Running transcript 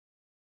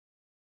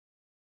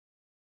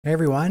Hey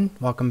everyone,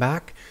 welcome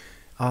back.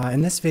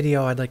 In this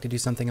video I'd like to do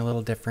something a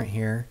little different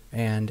here,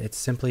 and it's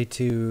simply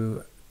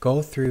to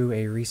go through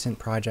a recent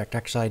project.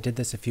 Actually, I did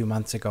this a few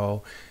months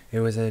ago.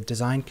 It was a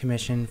design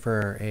commission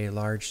for a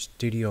large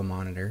studio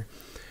monitor,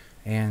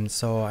 and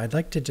so I'd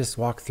like to just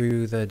walk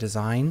through the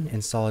design in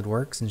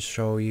SolidWorks and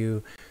show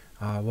you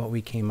what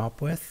we came up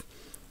with,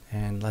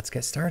 and let's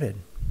get started.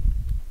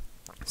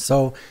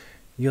 So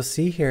you'll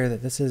see here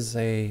that this is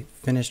a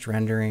finished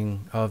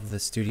rendering of the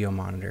studio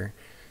monitor.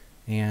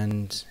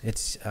 And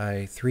it's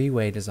a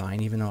three-way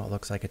design, even though it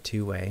looks like a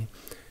two-way.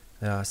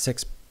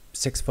 Six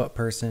foot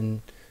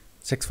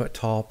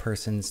tall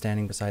person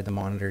standing beside the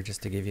monitor,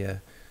 just to give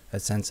you a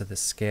sense of the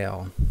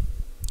scale.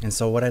 And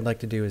so what I'd like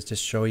to do is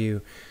just show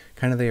you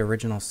kind of the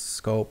original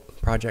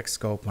scope, project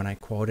scope, when I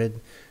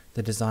quoted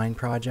the design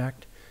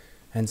project.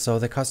 And so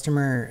the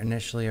customer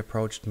initially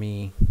approached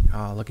me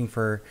looking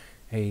for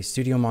a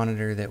studio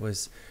monitor that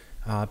was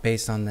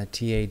based on the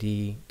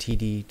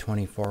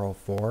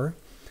TD-2404.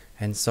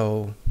 And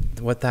so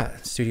what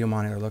that studio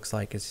monitor looks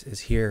like is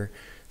here.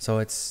 So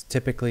it's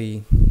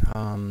typically,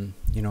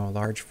 you know, a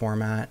large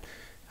format,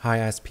 high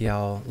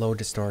SPL, low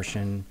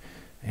distortion.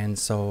 And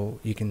so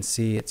you can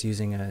see it's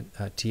using a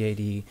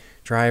TAD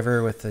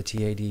driver with the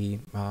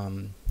TAD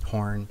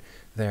horn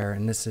there.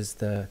 And this is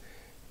the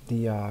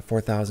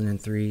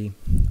 4003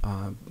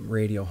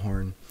 radio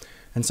horn.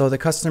 And so the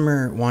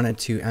customer wanted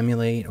to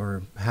emulate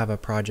or have a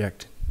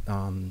project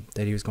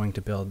that he was going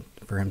to build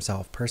for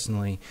himself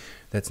personally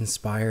that's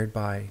inspired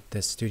by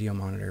this studio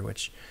monitor,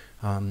 which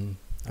I'm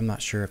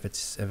not sure if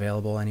it's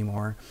available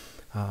anymore,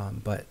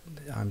 but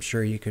I'm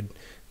sure you could.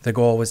 The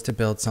goal was to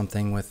build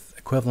something with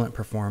equivalent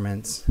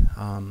performance.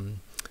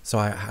 So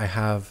I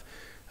have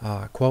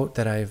a quote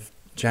that I've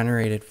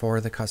generated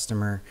for the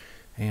customer,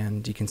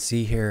 and you can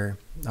see here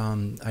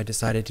I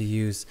decided to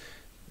use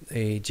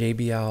a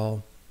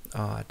JBL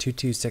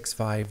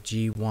 2265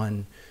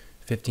 G1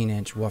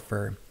 15-inch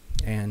woofer,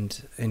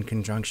 and in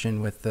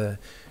conjunction with the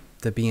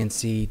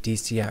B&C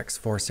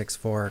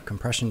DCX-464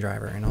 compression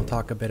driver, and I'll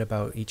talk a bit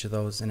about each of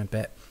those in a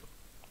bit.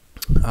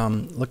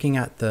 Looking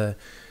at the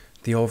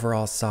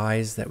overall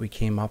size that we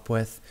came up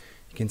with,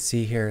 you can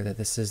see here that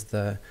this is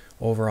the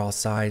overall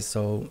size.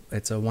 So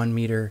it's a 1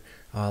 meter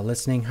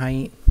listening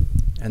height,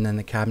 and then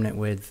the cabinet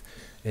width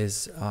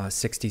is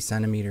 60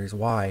 centimeters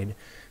wide.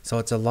 So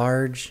it's a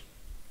large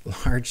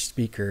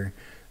speaker.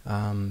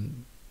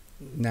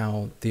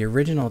 Now the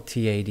original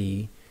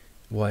TAD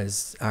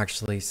was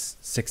actually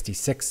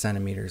 66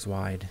 centimeters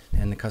wide,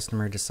 and the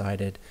customer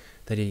decided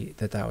that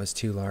that was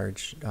too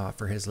large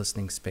for his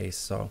listening space,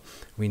 so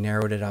we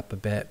narrowed it up a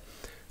bit.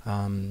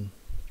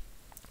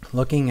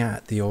 Looking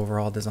at the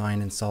overall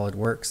design in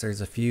SolidWorks,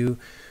 there's a few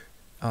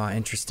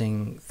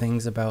interesting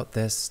things about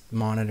this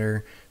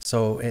monitor.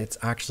 So it's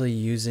actually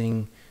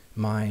using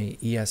my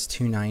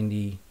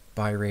ES-290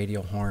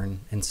 biradial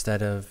horn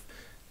instead of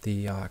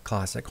the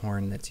classic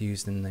horn that's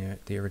used in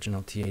the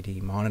original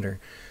TAD monitor.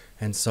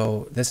 And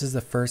so this is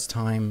the first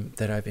time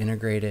that I've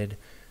integrated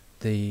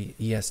the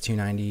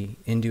ES-290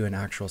 into an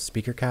actual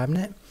speaker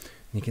cabinet. And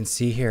you can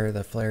see here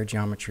the flare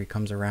geometry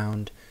comes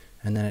around,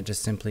 and then it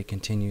just simply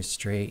continues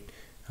straight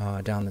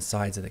down the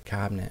sides of the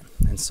cabinet.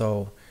 And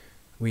so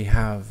we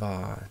have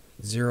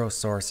 0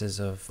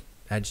 sources of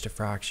edge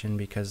diffraction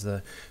because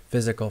the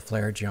physical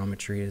flare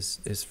geometry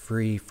is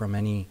free from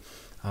any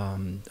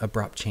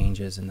abrupt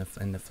changes in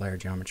the flare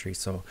geometry.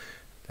 So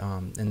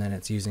and then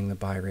it's using the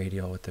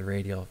biradial with the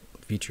radial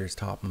features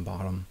top and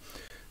bottom.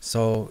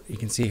 So you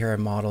can see here I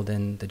modeled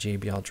in the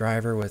JBL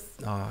driver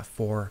with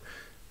 4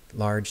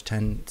 large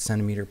 10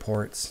 centimeter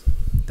ports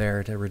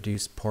there to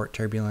reduce port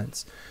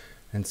turbulence.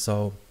 And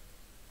so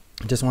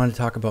I just wanted to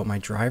talk about my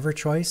driver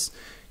choice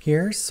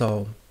here.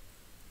 So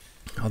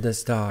I'll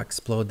just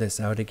explode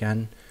this out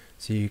again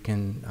so you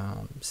can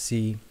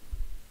see.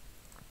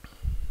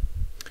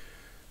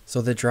 So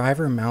the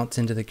driver mounts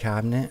into the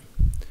cabinet.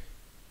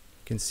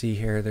 You can see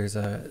here there's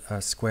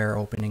a square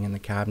opening in the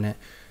cabinet.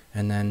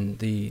 And then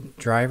the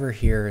driver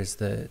here is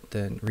the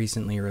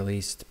recently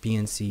released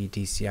B&C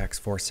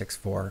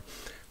DCX-464,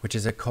 which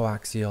is a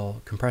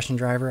coaxial compression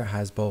driver. It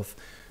has both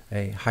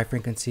a high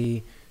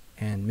frequency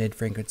and mid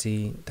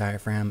frequency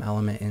diaphragm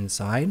element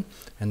inside,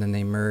 and then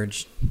they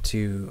merge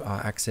to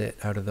exit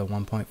out of the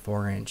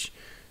 1.4 inch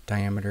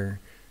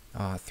diameter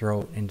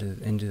throat into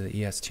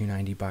the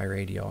ES-290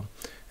 biradial.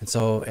 And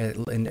so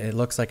it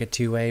looks like a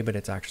two-way, but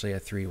it's actually a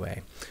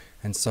three-way.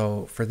 And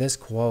so for this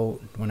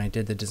quote, when I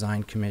did the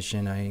design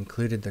commission, I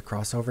included the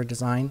crossover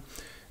design.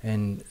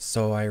 And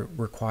so I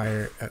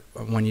require,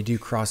 when you do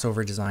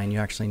crossover design, you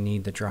actually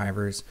need the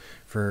drivers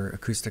for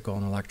acoustical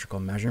and electrical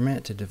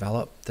measurement to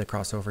develop the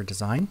crossover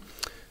design.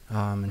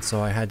 And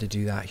so I had to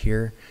do that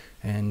here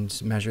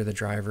and measure the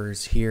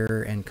drivers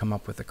here and come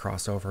up with a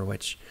crossover,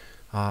 which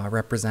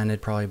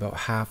represented probably about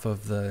half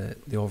of the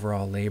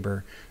overall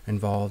labor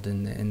involved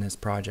in this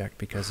project,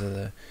 because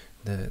of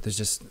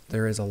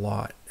there is a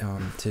lot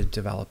to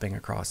developing a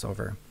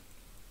crossover.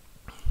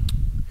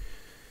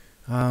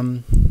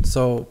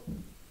 So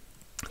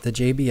the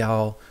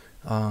JBL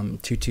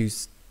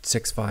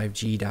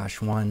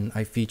 65G-1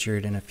 I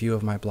featured in a few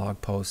of my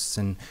blog posts,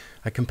 and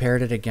I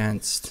compared it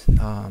against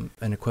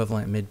an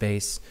equivalent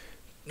mid-bass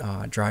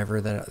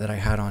driver that I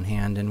had on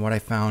hand. And what I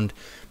found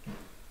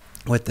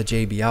with the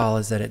JBL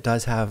is that it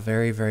does have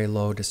very, very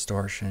low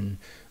distortion,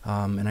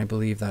 and I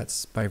believe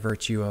that's by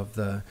virtue of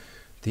the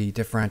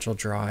differential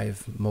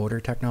drive motor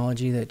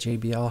technology that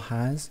JBL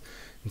has.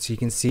 And so you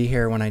can see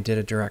here when I did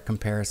a direct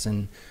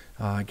comparison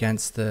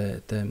against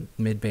the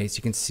mid-bass,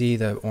 you can see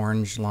the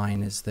orange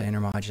line is the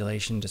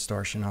intermodulation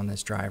distortion on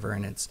this driver,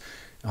 and it's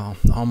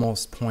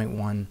almost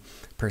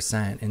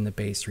 0.1% in the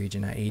bass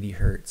region at 80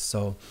 hertz.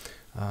 So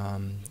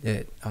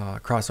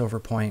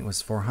crossover point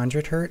was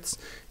 400 hertz.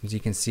 As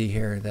you can see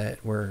here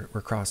that we're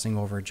crossing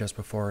over just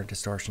before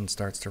distortion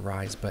starts to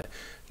rise, but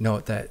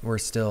note that we're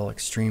still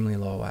extremely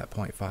low at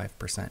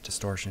 0.5%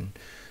 distortion.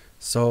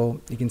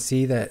 So you can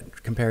see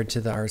that compared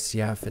to the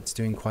RCF, it's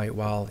doing quite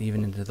well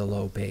even into the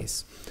low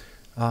bass.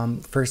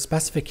 For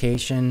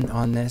specification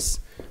on this,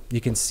 you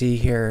can see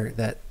here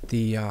that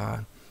the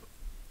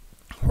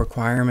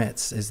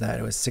requirements is that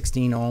it was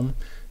 16 ohm,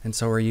 and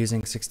so we're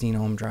using 16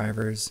 ohm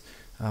drivers,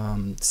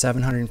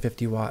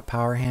 750 watt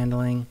power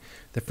handling.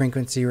 The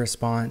frequency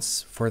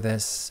response for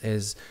this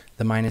is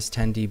the minus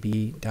 10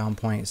 dB down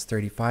point is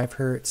 35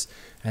 hertz,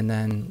 and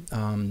then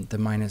the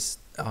minus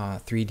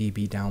 3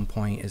 dB down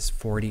point is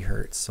 40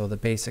 hertz. So the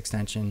bass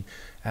extension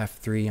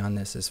F3 on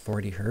this is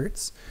 40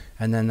 hertz,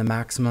 and then the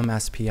maximum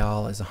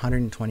SPL is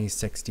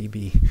 126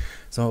 dB.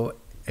 So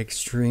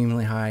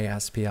extremely high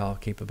SPL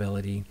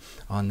capability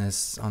on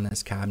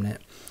this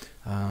cabinet.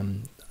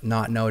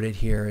 Not noted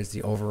here is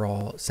the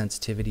overall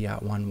sensitivity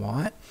at 1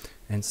 watt,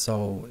 and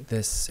so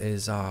this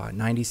is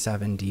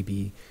 97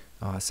 dB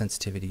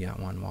sensitivity at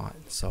 1 watt.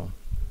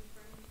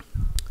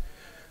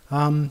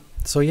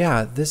 So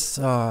yeah, this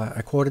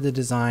I quoted the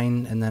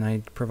design, and then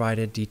I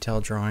provided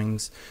detailed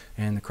drawings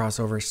and the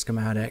crossover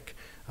schematic.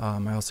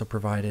 I also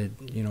provided,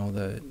 you know,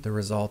 the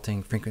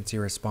resulting frequency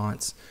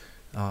response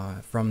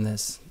from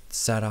this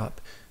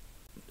setup.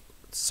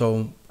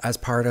 So as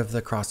part of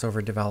the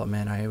crossover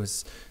development,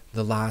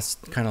 the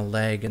last kind of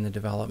leg in the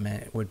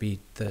development would be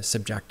the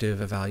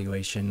subjective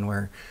evaluation,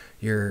 where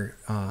you're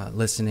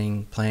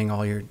listening, playing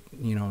all your,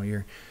 you know,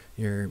 your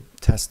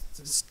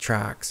test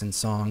tracks and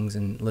songs,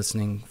 and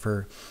listening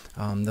for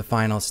the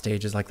final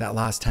stages, like that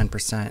last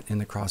 10% in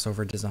the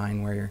crossover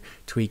design, where you're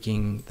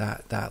tweaking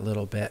that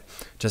little bit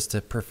just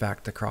to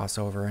perfect the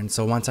crossover. And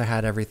so once I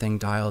had everything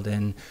dialed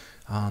in,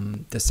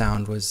 the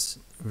sound was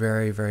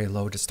very, very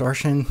low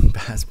distortion,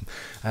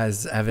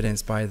 as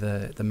evidenced by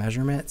the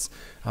measurements,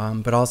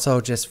 but also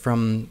just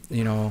from,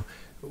 you know,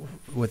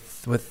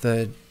 with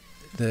the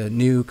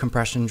new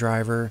compression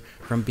driver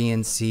from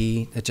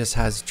B&C, it just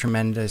has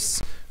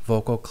tremendous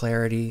vocal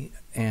clarity,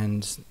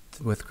 and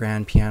with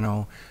grand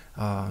piano,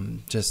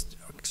 just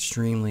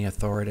extremely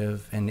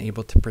authoritative and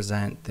able to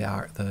present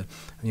the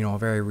you know, a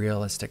very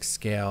realistic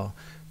scale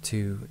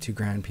to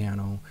grand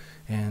piano.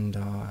 And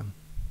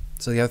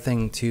so the other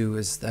thing too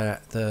is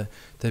that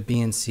the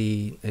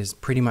B&C is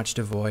pretty much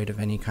devoid of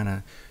any kind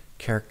of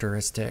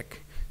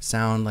characteristic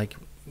sound. Like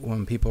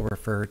when people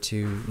refer to,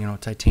 you know,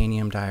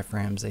 titanium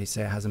diaphragms, they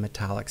say it has a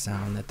metallic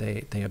sound that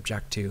they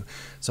object to.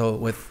 So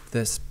with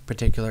this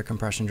particular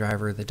compression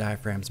driver, the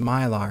diaphragm's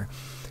mylar,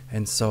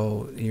 and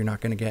so you're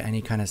not going to get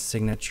any kind of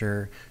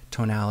signature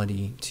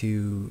tonality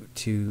to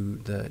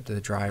the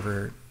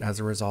driver as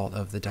a result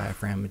of the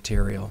diaphragm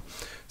material.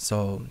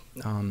 So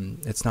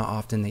it's not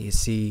often that you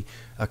see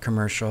a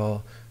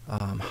commercial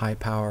high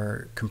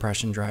power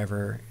compression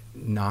driver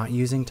not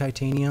using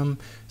titanium.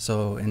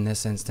 So in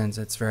this instance,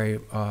 it's very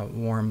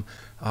warm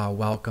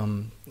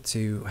welcome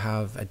to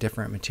have a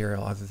different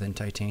material other than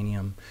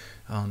titanium.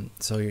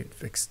 So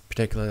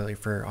particularly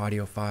for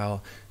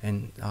audiophile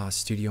and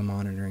studio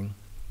monitoring.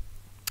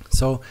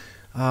 So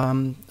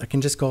I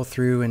can just go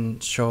through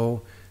and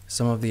show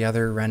some of the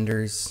other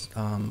renders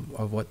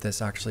of what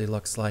this actually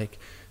looks like.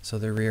 So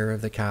the rear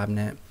of the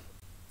cabinet.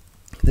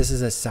 This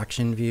is a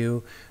section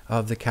view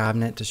of the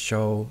cabinet to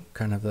show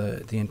kind of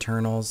the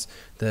internals.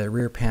 The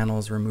rear panel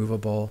is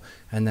removable,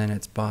 and then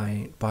it's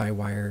by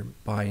wire,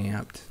 by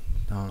amped,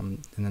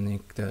 and then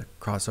the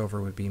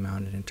crossover would be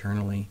mounted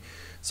internally.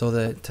 So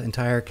the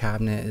entire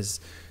cabinet is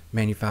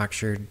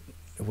manufactured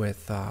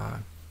with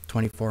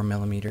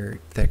 24mm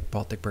thick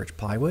Baltic birch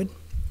plywood.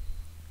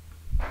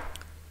 You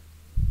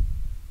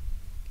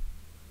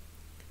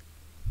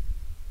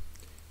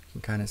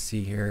can kind of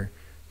see here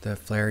the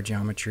flare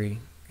geometry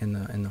in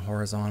the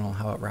horizontal,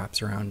 how it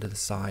wraps around to the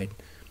side.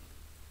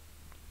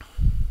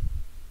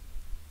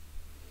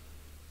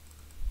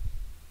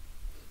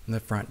 In the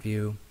front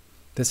view,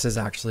 this is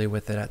actually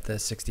with it at the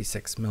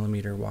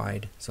 66mm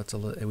wide, so it's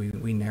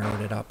we narrowed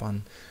it up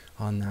on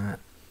that.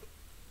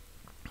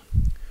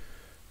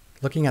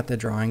 Looking at the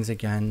drawings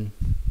again,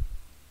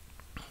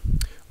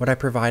 what I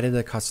provided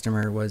the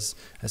customer was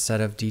a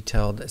set of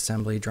detailed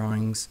assembly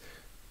drawings,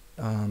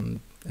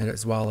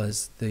 as well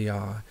as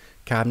the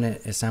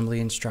cabinet assembly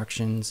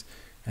instructions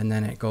and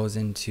then it goes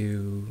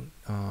into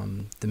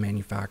the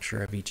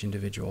manufacture of each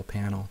individual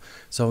panel.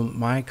 So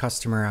my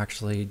customer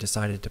actually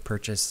decided to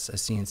purchase a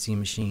CNC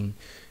machine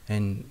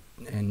and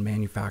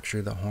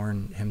manufacture the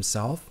horn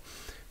himself,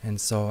 and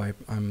so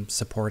I'm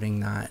supporting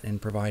that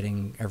and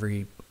providing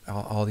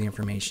all the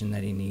information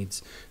that he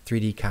needs,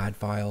 3D CAD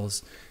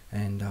files,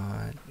 and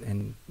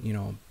you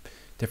know,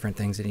 different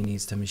things that he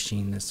needs to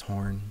machine this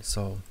horn.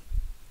 So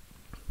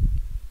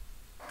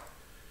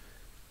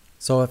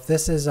if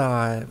this is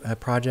a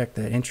project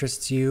that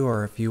interests you,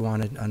 or if you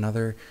wanted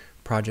another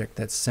project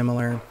that's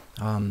similar,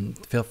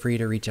 feel free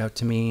to reach out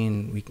to me,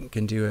 and we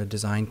can do a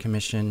design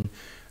commission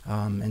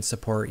and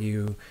support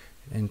you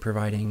in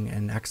providing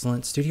an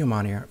excellent studio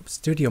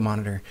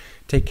monitor.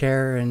 Take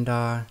care, and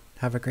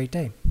have a great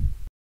day.